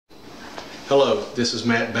Hello, this is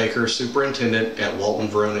Matt Baker, Superintendent at Walton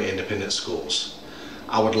Verona Independent Schools.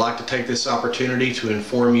 I would like to take this opportunity to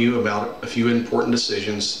inform you about a few important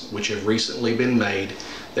decisions which have recently been made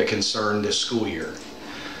that concern this school year.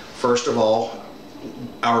 First of all,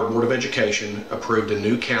 our Board of Education approved a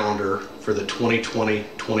new calendar for the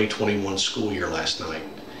 2020-2021 school year last night.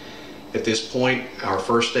 At this point, our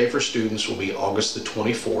first day for students will be August the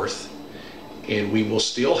 24th, and we will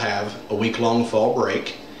still have a week-long fall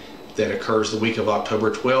break that occurs the week of October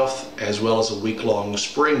 12th, as well as a week-long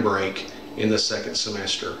spring break in the second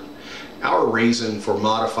semester. Our reason for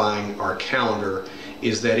modifying our calendar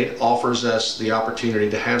is that it offers us the opportunity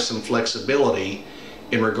to have some flexibility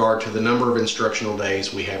in regard to the number of instructional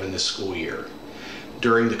days we have in this school year.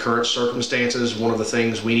 During the current circumstances, one of the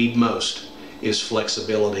things we need most is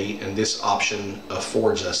flexibility, and this option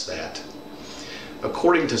affords us that.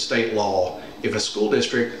 According to state law, if a school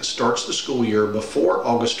district starts the school year before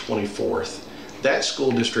August 24th, that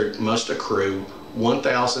school district must accrue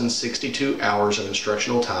 1,062 hours of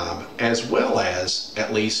instructional time, as well as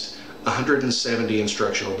at least 170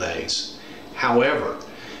 instructional days. However,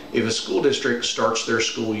 if a school district starts their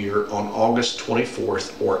school year on August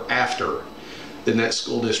 24th or after, then that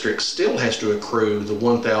school district still has to accrue the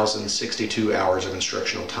 1,062 hours of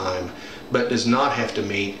instructional time, but does not have to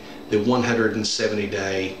meet the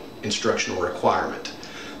 170-day instructional requirement.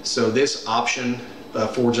 So this option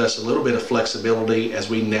affords us a little bit of flexibility as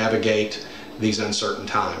we navigate these uncertain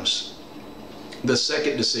times. The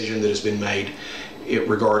second decision that has been made, it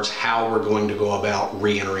regards how we're going to go about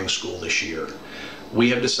re-entering school this year.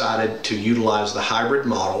 We have decided to utilize the hybrid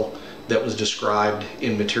model that was described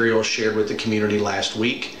in materials shared with the community last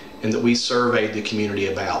week and that we surveyed the community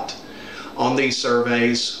about. On these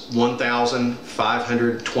surveys,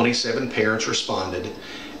 1,527 parents responded,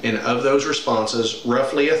 and of those responses,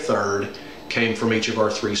 roughly a third came from each of our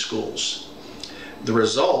three schools. The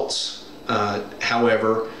results,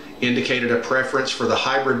 however, indicated a preference for the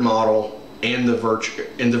hybrid model and the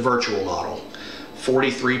virtual model.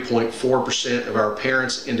 43.4% of our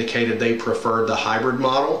parents indicated they preferred the hybrid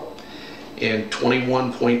model, and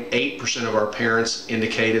 21.8% of our parents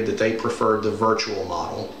indicated that they preferred the virtual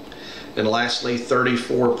model. And lastly,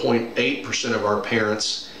 34.8% of our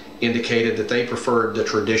parents indicated that they preferred the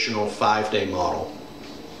traditional 5-day model.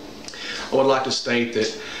 I would like to state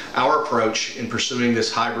that our approach in pursuing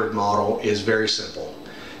this hybrid model is very simple,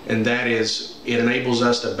 and that is it enables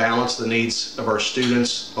us to balance the needs of our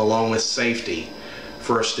students along with safety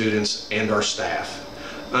for our students and our staff.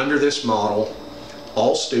 Under this model,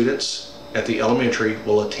 all students at the elementary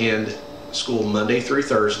will attend school Monday through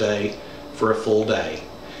Thursday for a full day.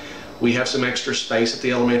 We have some extra space at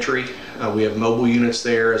the elementary. We have mobile units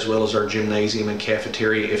there, as well as our gymnasium and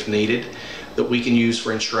cafeteria if needed, that we can use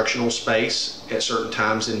for instructional space at certain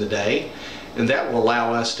times in the day. And that will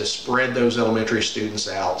allow us to spread those elementary students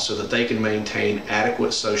out so that they can maintain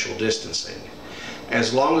adequate social distancing.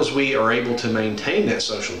 As long as we are able to maintain that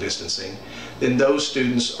social distancing, then those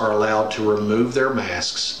students are allowed to remove their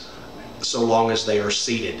masks so long as they are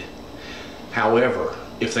seated. However,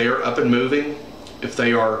 if they are up and moving, if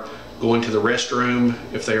they are going to the restroom,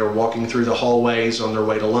 if they are walking through the hallways on their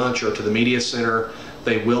way to lunch or to the media center,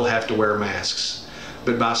 they will have to wear masks.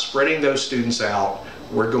 But by spreading those students out,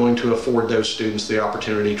 we're going to afford those students the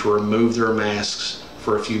opportunity to remove their masks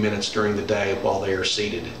for a few minutes during the day while they are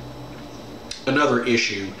seated. Another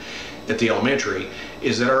issue at the elementary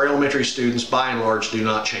is that our elementary students by and large do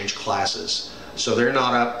not change classes. So they're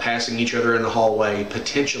not up passing each other in the hallway,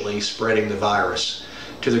 potentially spreading the virus.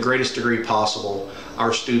 To the greatest degree possible,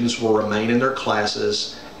 our students will remain in their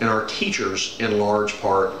classes, and our teachers, in large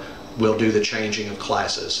part, will do the changing of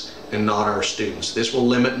classes, and not our students. This will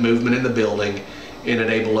limit movement in the building and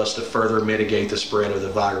enable us to further mitigate the spread of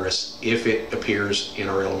the virus if it appears in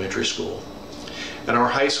our elementary school. At our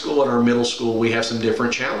high school and our middle school, we have some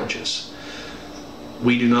different challenges.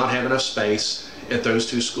 We do not have enough space at those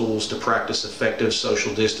two schools to practice effective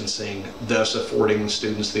social distancing, thus affording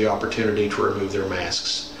students the opportunity to remove their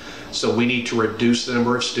masks. So we need to reduce the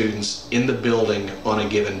number of students in the building on a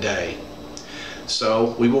given day.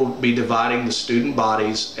 So we will be dividing the student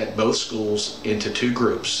bodies at both schools into two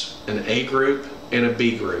groups, an A group and a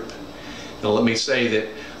B group. Now let me say that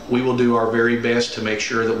we will do our very best to make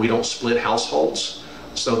sure that we don't split households.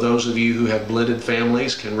 So those of you who have blended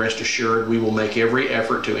families can rest assured we will make every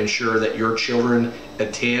effort to ensure that your children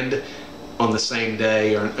attend on the same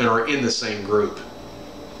day and are in the same group.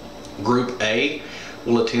 Group A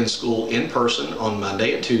will attend school in person on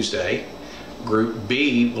Monday and Tuesday. Group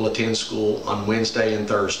B will attend school on Wednesday and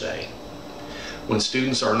Thursday. When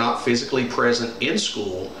students are not physically present in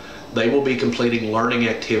school, they will be completing learning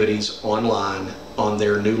activities online on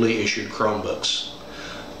their newly issued Chromebooks.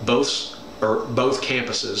 Both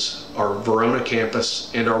campuses, our Verona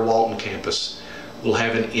campus and our Walton campus, will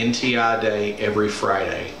have an NTI day every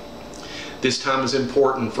Friday. This time is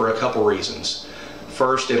important for a couple reasons.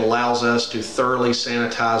 First, it allows us to thoroughly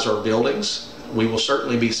sanitize our buildings. We will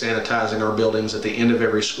certainly be sanitizing our buildings at the end of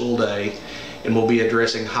every school day, and we'll be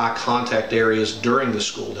addressing high contact areas during the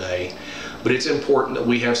school day. But it's important that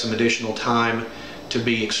we have some additional time to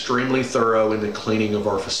be extremely thorough in the cleaning of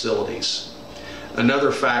our facilities.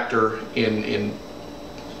 Another factor in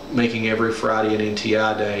making every Friday an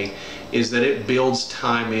NTI day is that it builds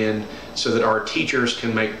time in so that our teachers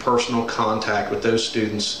can make personal contact with those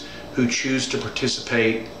students who choose to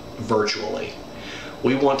participate virtually.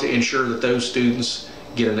 We want to ensure that those students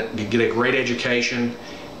get a great education,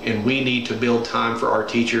 and we need to build time for our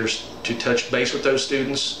teachers to touch base with those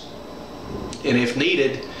students, and if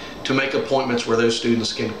needed, to make appointments where those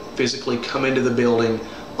students can physically come into the building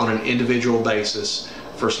on an individual basis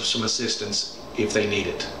for some assistance if they need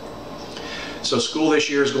it. So school this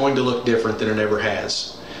year is going to look different than it ever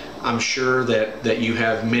has. I'm sure that you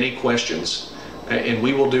have many questions, and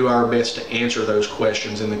we will do our best to answer those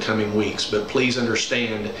questions in the coming weeks. But please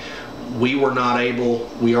understand, we are not able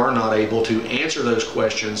to answer those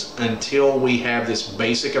questions until we have this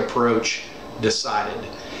basic approach decided.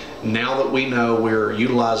 Now that we know we're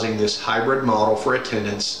utilizing this hybrid model for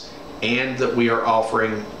attendance, and that we are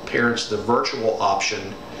offering parents the virtual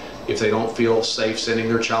option if they don't feel safe sending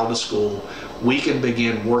their child to school, we can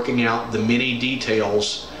begin working out the many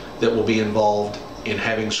details that will be involved in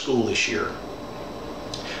having school this year.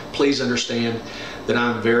 Please understand that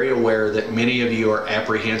I'm very aware that many of you are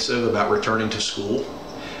apprehensive about returning to school.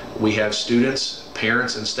 We have students,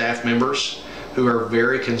 parents, and staff members who are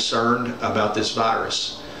very concerned about this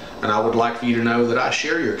virus, and I would like for you to know that I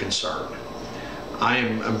share your concern.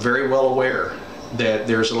 I'm very well aware that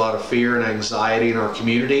there's a lot of fear and anxiety in our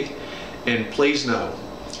community, and please know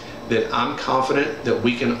that I'm confident that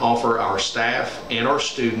we can offer our staff and our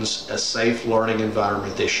students a safe learning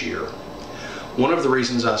environment this year. One of the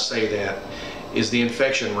reasons I say that is the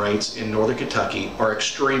infection rates in Northern Kentucky are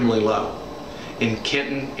extremely low. In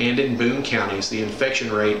Kenton and in Boone counties, the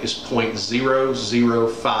infection rate is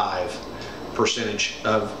 0.005%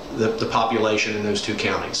 of the population in those two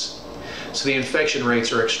counties. So the infection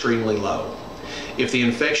rates are extremely low. If the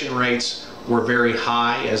infection rates were very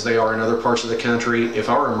high, as they are in other parts of the country, if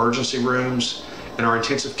our emergency rooms and our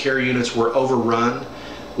intensive care units were overrun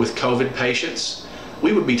with COVID patients,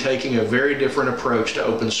 we would be taking a very different approach to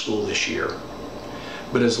open school this year.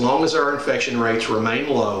 But as long as our infection rates remain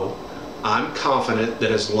low, I'm confident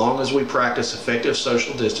that as long as we practice effective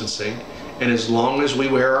social distancing and as long as we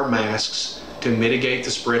wear our masks to mitigate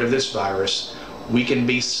the spread of this virus, we can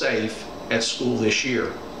be safe at school this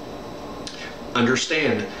year.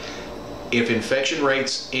 Understand, if infection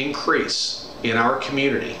rates increase in our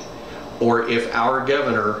community, or if our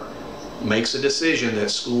governor makes a decision that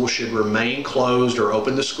schools should remain closed or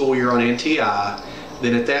open the school year on NTI,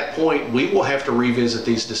 then at that point we will have to revisit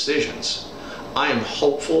these decisions. I am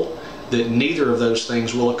hopeful that neither of those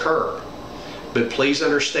things will occur. But please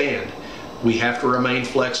understand, we have to remain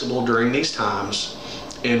flexible during these times,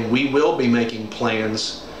 and we will be making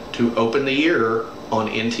plans to open the year on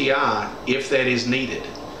NTI if that is needed.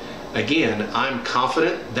 Again, I'm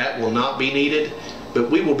confident that will not be needed, but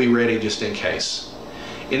we will be ready just in case.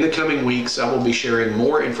 In the coming weeks, I will be sharing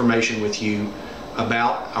more information with you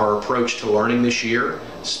about our approach to learning this year.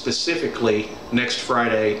 Specifically, next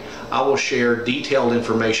Friday, I will share detailed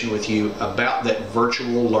information with you about that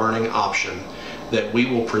virtual learning option that we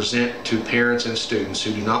will present to parents and students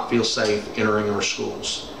who do not feel safe entering our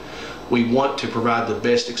schools. We want to provide the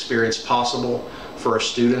best experience possible for our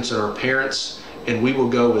students and our parents, and we will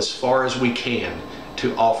go as far as we can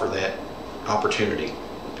to offer that opportunity.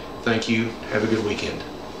 Thank you. Have a good weekend.